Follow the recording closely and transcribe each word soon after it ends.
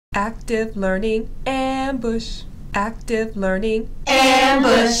Active learning ambush. Active learning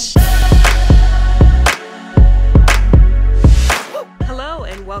ambush. Hello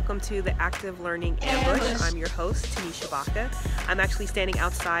and welcome to the Active Learning Ambush. I'm your host, Tenisha Baca. I'm actually standing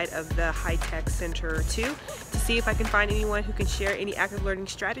outside of the High Tech Center 2 to see if I can find anyone who can share any active learning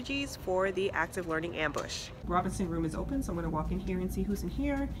strategies for the Active Learning Ambush. Robinson room is open, so I'm going to walk in here and see who's in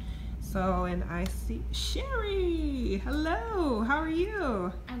here. And I see Sherry. Hello, how are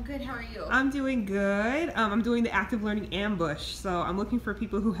you? I'm good, how are you? I'm doing good. I'm doing the Active Learning Ambush, so I'm looking for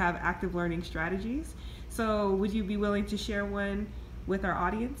people who have active learning strategies. So would you be willing to share one with our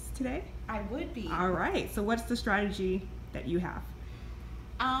audience today? I would be. All right, so what's the strategy that you have?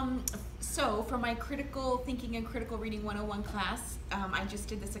 So for my critical thinking and critical reading 101 class, I just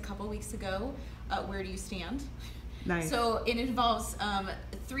did this a couple weeks ago. Where do you stand? Nice. So it involves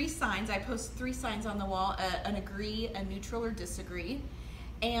 3 signs. I post 3 signs on the wall, an agree, a neutral, or disagree.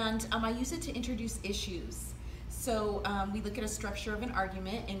 And I use it to introduce issues. So we look at a structure of an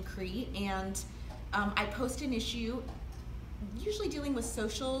argument in CRE, and I post an issue, usually dealing with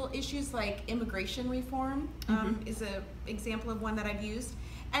social issues like immigration reform is an example of one that I've used.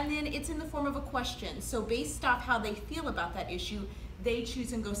 And then it's in the form of a question. So based off how they feel about that issue, they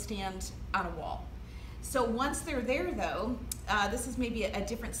choose and go stand on a wall. So once they're there though, this is maybe a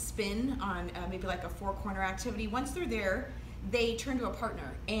different spin on maybe like a 4-corner activity. Once they're there, they turn to a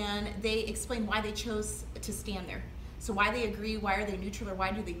partner and they explain why they chose to stand there. So why they agree, why are they neutral, or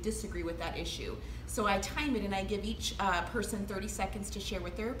why do they disagree with that issue. So I time it and I give each person 30 seconds to share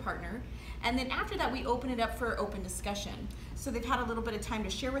with their partner. And then after that, we open it up for open discussion. So they've had a little bit of time to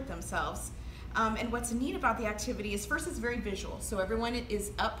share with themselves. And what's neat about the activity is first it's very visual. So everyone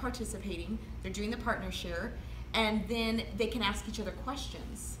is up participating, they're doing the partner share, and then they can ask each other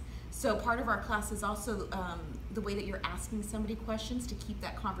questions. So part of our class is also the way that you're asking somebody questions to keep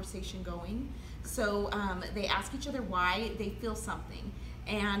that conversation going. So they ask each other why they feel something,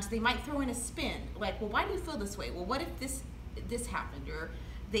 and they might throw in a spin, like, well, why do you feel this way? Well, what if this happened? Or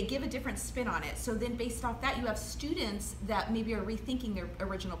they give a different spin on it. So then based off that, you have students that maybe are rethinking their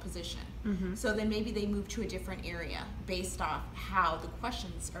original position. So then maybe they move to a different area based off how the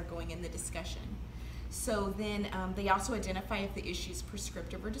questions are going in the discussion. So then they also identify if the issue is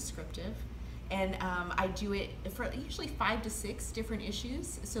prescriptive or descriptive. And I do it for usually 5 to 6 different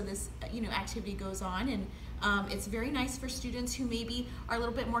issues. So this activity goes on, and it's very nice for students who maybe are a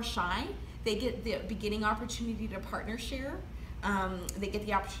little bit more shy. They get the beginning opportunity to partner share. They get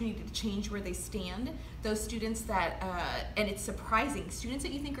the opportunity to change where they stand. Those students that, and it's surprising, students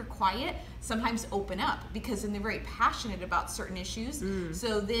that you think are quiet sometimes open up because then they're very passionate about certain issues.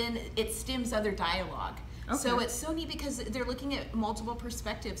 So then it stems other dialogue. Okay. So it's so neat because they're looking at multiple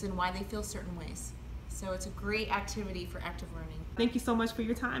perspectives and why they feel certain ways. So it's a great activity for active learning. Thank you so much for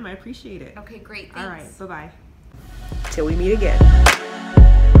your time. I appreciate it. Okay, great. Thanks. All right, bye-bye. Till we meet again.